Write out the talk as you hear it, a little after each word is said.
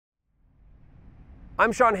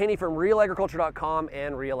I'm Sean Haney from RealAgriculture.com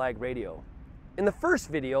and Real Ag Radio. In the first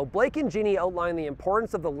video, Blake and Jeannie outlined the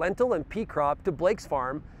importance of the lentil and pea crop to Blake's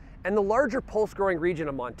farm and the larger pulse growing region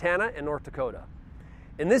of Montana and North Dakota.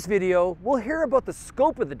 In this video, we'll hear about the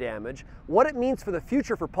scope of the damage, what it means for the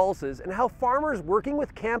future for pulses, and how farmers working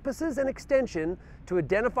with campuses and extension to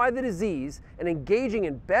identify the disease and engaging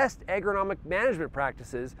in best agronomic management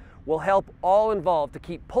practices will help all involved to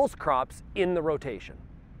keep pulse crops in the rotation.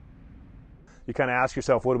 You kind of ask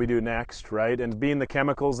yourself, what do we do next, right? And being the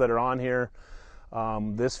chemicals that are on here,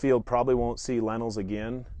 this field probably won't see lentils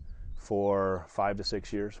again for 5 to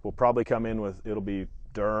 6 years. We'll probably come in with, it'll be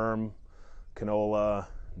durum, canola,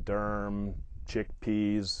 durum,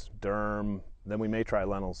 chickpeas, durum. Then we may try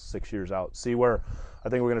lentils 6 years out. See where, I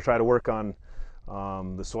think we're going to try to work on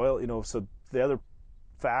the soil. You know, so the other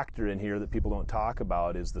factor in here that people don't talk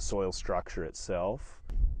about is the soil structure itself.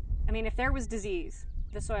 I mean, if there was disease,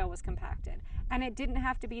 the soil was compacted. And it didn't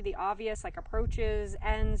have to be the obvious, like approaches,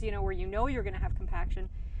 ends, you know, where you know you're going to have compaction.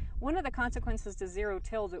 One of the consequences to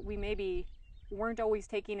zero-till that we maybe weren't always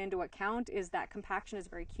taking into account is that compaction is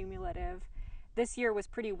very cumulative. This year was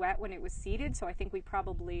pretty wet when it was seeded, so I think we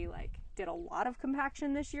probably did a lot of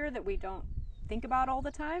compaction this year that we don't think about all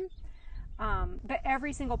the time. But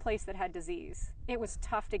every single place that had disease, it was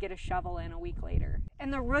tough to get a shovel in a week later.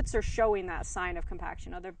 And the roots are showing that sign of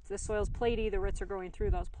compaction. The soil's platey, the roots are going through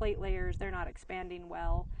those plate layers, they're not expanding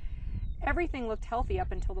well. Everything looked healthy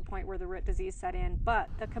up until the point where the root disease set in, but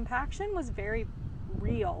the compaction was very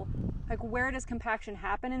real. Like, where does compaction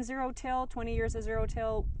happen in zero-till, 20 years of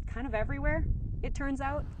zero-till? Kind of everywhere, it turns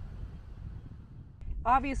out.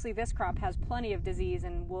 Obviously, this crop has plenty of disease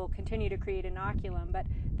and will continue to create inoculum, but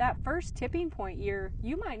that first tipping point year,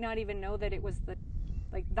 you might not even know that it was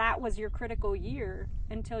that was your critical year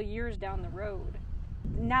until years down the road.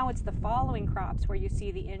 Now it's the following crops where you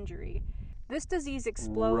see the injury. This disease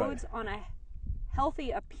explodes on a healthy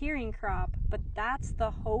appearing crop, but that's the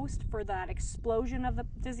host for that explosion of the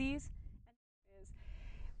disease.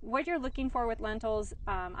 What you're looking for with lentils,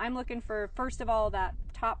 I'm looking for, first of all, that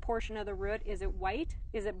top portion of the root. Is it white?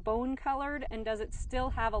 Is it bone colored? And does it still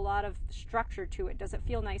have a lot of structure to it? Does it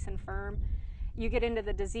feel nice and firm? You get into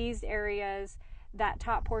the diseased areas, that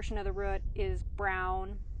top portion of the root is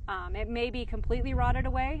brown. It may be completely rotted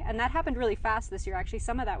away, and that happened really fast this year. Actually,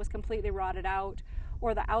 some of that was completely rotted out,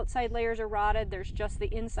 or the outside layers are rotted. There's just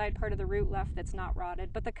the inside part of the root left that's not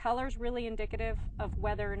rotted. But the color's really indicative of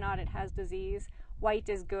whether or not it has disease. White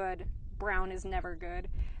is good, brown is never good.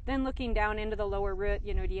 Then looking down into the lower root,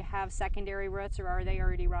 you know, do you have secondary roots or are they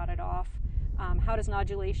already rotted off? How does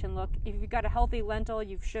nodulation look? If you've got a healthy lentil,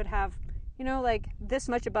 you should have, you know, like this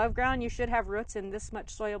much above ground, you should have roots in this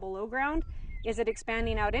much soil below ground. Is it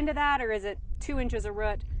expanding out into that, or is it 2 inches of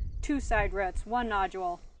root, 2 side roots, 1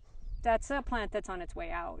 nodule? That's a plant that's on its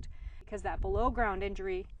way out. Because that below ground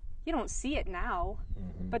injury, you don't see it now,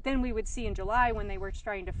 but then we would see in July when they were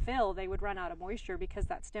trying to fill, they would run out of moisture because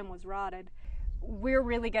that stem was rotted. We're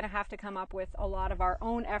really going to have to come up with a lot of our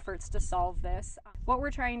own efforts to solve this. What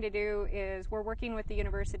we're trying to do is we're working with the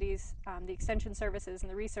universities, the extension services,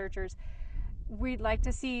 and the researchers. We'd like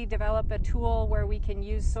to see develop a tool where we can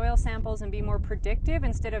use soil samples and be more predictive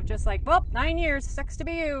instead of just like, well, 9 years, sucks to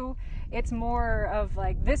be you. It's more of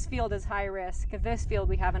like, this field is high risk, this field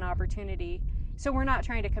we have an opportunity. So we're not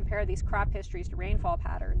trying to compare these crop histories to rainfall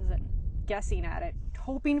patterns and guessing at it,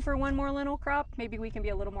 hoping for one more lentil crop. Maybe we can be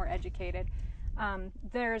a little more educated.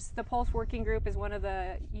 There's the Pulse Working Group is one of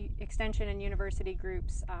the extension and university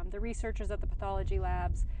groups. The researchers at the pathology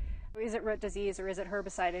labs. Is it root disease or is it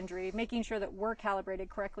herbicide injury? Making sure that we're calibrated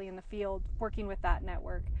correctly in the field, working with that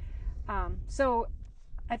network. So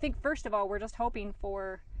I think first of all, we're just hoping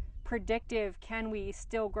for predictive, can we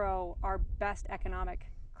still grow our best economic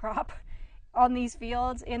crop on these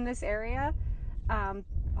fields in this area?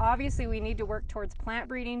 Obviously we need to work towards plant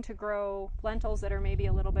breeding to grow lentils that are maybe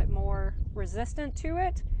a little bit more resistant to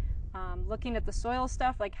it. Looking at the soil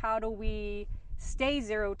stuff, like how do we stay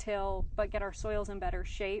zero-till but get our soils in better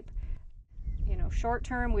shape? You know, short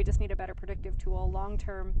term, we just need a better predictive tool. Long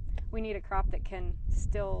term, we need a crop that can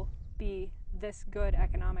still be this good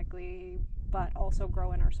economically, but also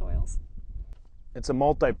grow in our soils. It's a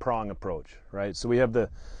multi-prong approach, right? So we have the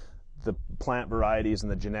plant varieties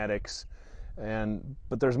and the genetics,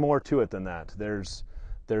 but there's more to it than that. There's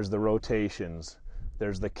the rotations,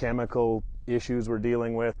 there's the chemical issues we're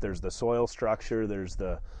dealing with, there's the soil structure, there's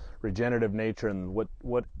the regenerative nature, and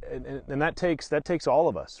and that takes all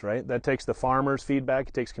of us, right? That takes the farmer's feedback,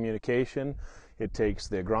 it takes communication, it takes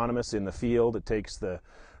the agronomists in the field, it takes the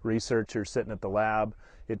researchers sitting at the lab,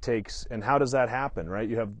 it takes, and how does that happen, right?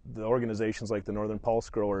 You have the organizations like the Northern Pulse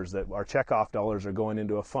Growers that our checkoff dollars are going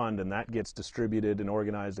into a fund, and that gets distributed and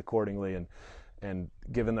organized accordingly and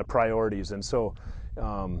given the priorities. And so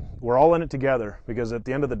we're all in it together, because at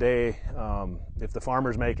the end of the day, if the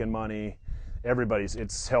farmer's making money, everybody's,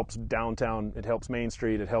 it helps downtown, it helps Main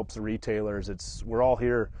Street, it helps the retailers. We're all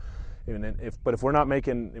here. But if we're not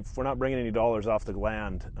bringing any dollars off the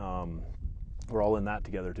land, we're all in that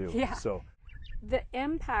together too. Yeah. So the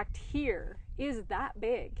impact here is that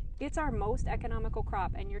big. It's our most economical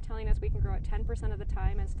crop, and you're telling us we can grow it 10% of the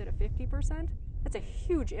time instead of 50%? That's a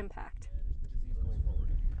huge impact.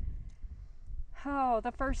 Oh,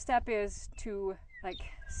 the first step is to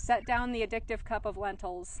set down the addictive cup of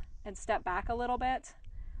lentils and step back a little bit.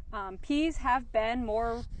 Peas have been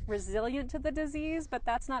more resilient to the disease, but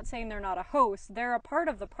that's not saying they're not a host. They're a part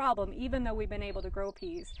of the problem, even though we've been able to grow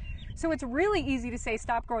peas. So it's really easy to say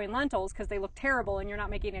stop growing lentils because they look terrible and you're not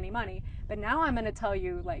making any money. But now I'm going to tell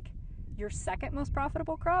you, your second most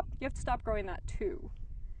profitable crop, you have to stop growing that too.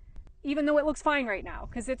 Even though it looks fine right now,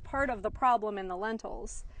 because it's part of the problem in the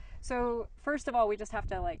lentils. So first of all, we just have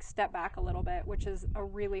to step back a little bit, which is a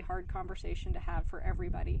really hard conversation to have for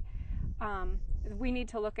everybody. We need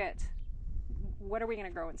to look at what are we going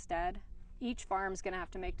to grow instead. Each farm's going to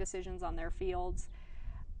have to make decisions on their fields.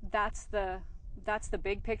 That's the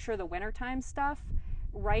big picture, the wintertime stuff.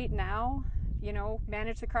 Right now,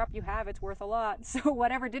 manage the crop you have, it's worth a lot. So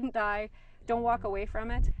whatever didn't die, don't walk away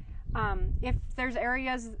from it. If there's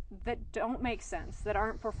areas that don't make sense, that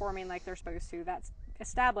aren't performing like they're supposed to, that's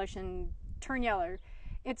establish and turn yellow.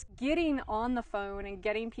 It's getting on the phone and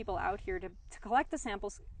getting people out here to collect the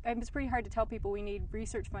samples. And it's pretty hard to tell people we need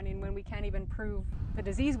research funding when we can't even prove the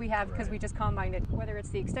disease we have because we just combined it. Whether it's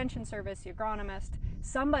the extension service, the agronomist,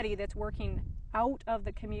 somebody that's working out of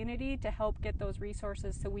the community to help get those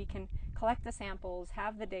resources so we can collect the samples,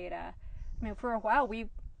 have the data. I mean, for a while we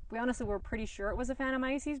honestly were pretty sure it was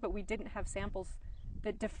Aphanomyces, but we didn't have samples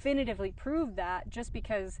that definitively proved that, just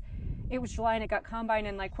because it was July and it got combined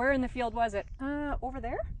and where in the field was it? Over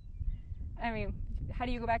there? I mean, how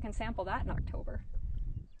do you go back and sample that in October?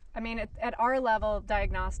 I mean, at our level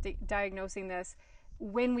diagnosing this,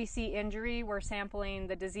 when we see injury, we're sampling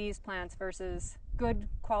the diseased plants versus good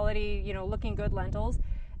quality, looking good lentils.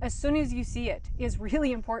 As soon as you see it is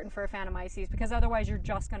really important for Aphanomyces, because otherwise you're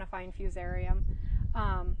just going to find Fusarium.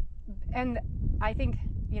 And I think,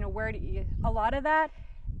 a lot of that,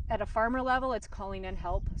 at a farmer level, it's calling in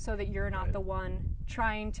help so that you're not the one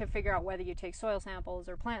trying to figure out whether you take soil samples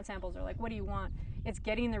or plant samples or what do you want. It's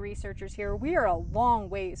getting the researchers here. We are a long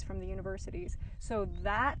ways from the universities. So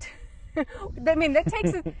that, that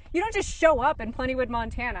takes, you don't just show up in Plentywood,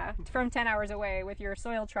 Montana from 10 hours away with your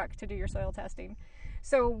soil truck to do your soil testing.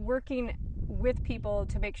 So working with people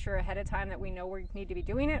to make sure ahead of time that we know we need to be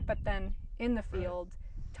doing it, but then in the field,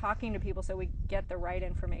 talking to people so we get the right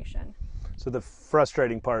information. So the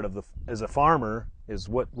frustrating part as a farmer is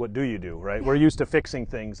what do you do, right? We're used to fixing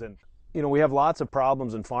things, and we have lots of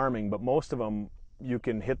problems in farming, but most of them you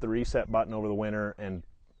can hit the reset button over the winter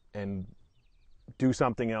and do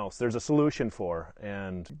something else. There's a solution for,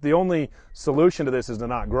 and the only solution to this is to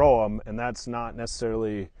not grow them, and that's not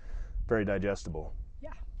necessarily very digestible. Yeah.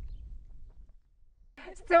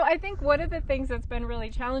 So I think one of the things that's been really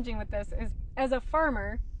challenging with this is, as a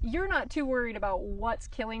farmer, you're not too worried about what's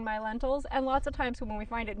killing my lentils, and lots of times when we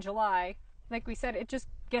find it in July, like we said, it just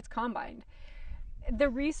gets combined. The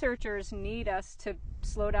researchers need us to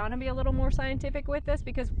slow down and be a little more scientific with this,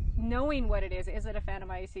 because knowing what it is it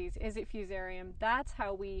Aphanomyces, is it Fusarium, that's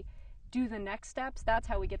how we do the next steps, that's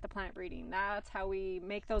how we get the plant breeding, that's how we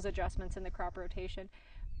make those adjustments in the crop rotation.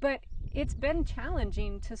 But it's been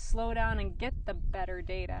challenging to slow down and get the better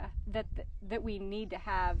data that we need to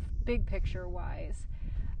have big picture wise.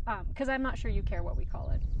 Because I'm not sure you care what we call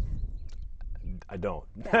it. I don't.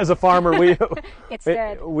 Yeah. As a farmer, we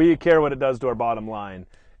care what it does to our bottom line.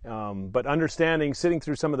 But understanding, sitting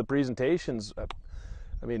through some of the presentations,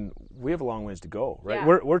 I mean, we have a long ways to go, right?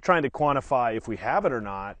 Yeah. We're trying to quantify if we have it or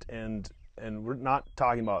not, and we're not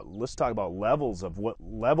talking about, let's talk about levels of what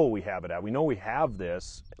level we have it at. We know we have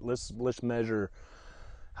this. Let's measure,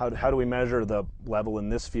 how do we measure the level in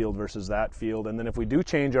this field versus that field? And then if we do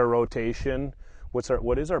change our rotation,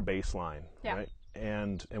 what is our baseline, right?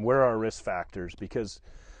 And where are our risk factors? Because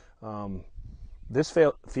this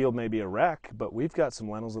field may be a wreck, but we've got some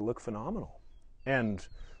lentils that look phenomenal. And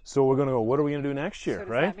so we're going to go, what are we going to do next year, so does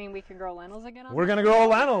right? that mean we can grow lentils again? We're going to grow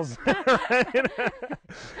lentils.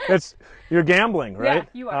 You're gambling, right? Yeah,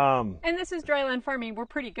 you are. And this is dryland farming. We're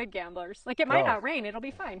pretty good gamblers. It might not rain. It'll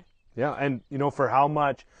be fine. Yeah, and for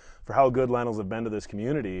how good lentils have been to this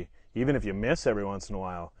community, even if you miss every once in a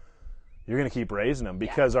while, you're going to keep raising them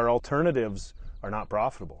because our alternatives are not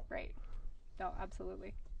profitable. Right. No,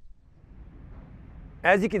 absolutely.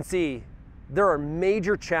 As you can see, there are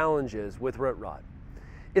major challenges with root rot.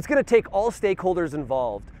 It's going to take all stakeholders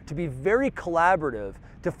involved to be very collaborative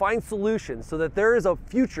to find solutions so that there is a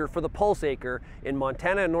future for the pulse acre in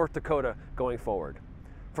Montana and North Dakota going forward.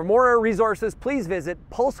 For more resources, please visit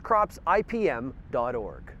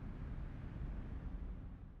pulsecropsipm.org.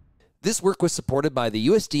 This work was supported by the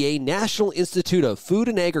USDA National Institute of Food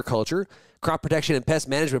and Agriculture, Crop Protection and Pest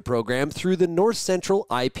Management Program through the North Central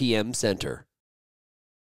IPM Center.